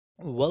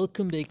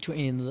Welcome back to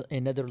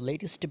another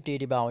latest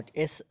update about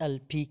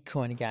SLP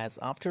coin, guys.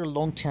 After a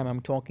long time,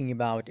 I'm talking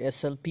about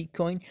SLP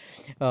coin.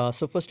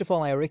 So first of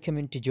all, I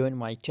recommend to join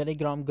my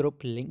Telegram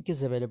group. Link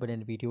is available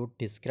in video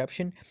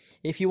description.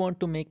 If you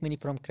want to make money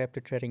from crypto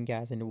trading,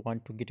 guys, and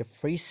want to get a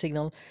free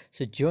signal,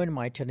 so join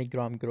my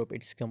Telegram group.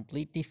 It's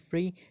completely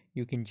free.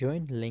 You can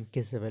join. Link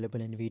is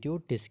available in video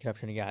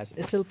description, guys.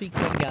 SLP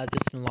coin, guys,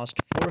 just in last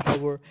 4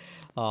 hours.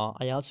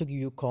 I also give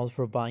you a call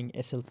for buying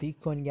SLP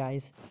coin,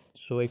 guys.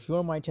 So if you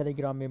are my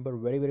Telegram member,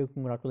 very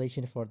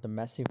congratulations for the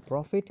massive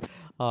profit.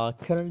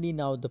 Currently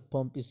now the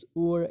pump is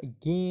over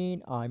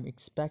again. I'm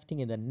expecting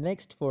in the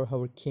next 4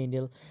 hour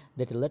candle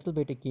that a little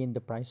bit again the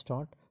price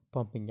start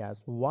pumping,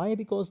 guys. Why?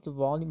 Because the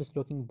volume is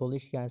looking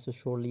bullish, guys. So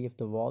surely if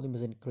the volume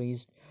is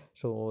increased,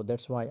 so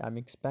that's why I'm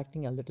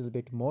expecting a little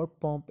bit more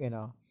pump in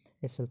a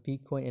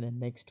SLP coin in the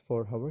next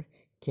 4 hour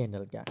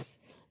candle, guys.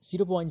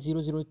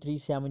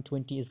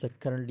 0.003720 is the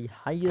currently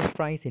highest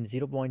price, and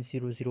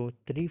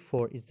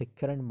 0.0034 is the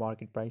current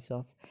market price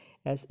of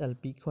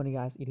SLP coin,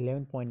 guys.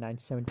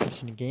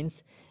 11.97%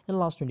 gains in the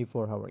last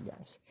 24 hours,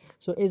 guys.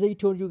 So as I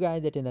told you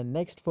guys that in the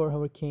next 4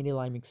 hour candle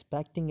I'm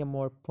expecting a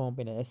more pump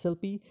in a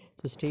SLP.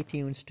 So stay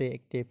tuned, stay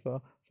active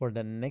for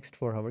the next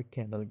 4 hour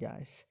candle,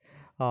 guys.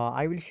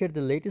 I will share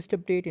the latest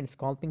update and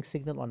scalping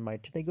signal on my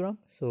Telegram.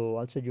 So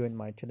also join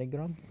my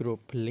Telegram group.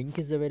 Link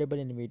is available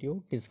in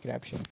video description.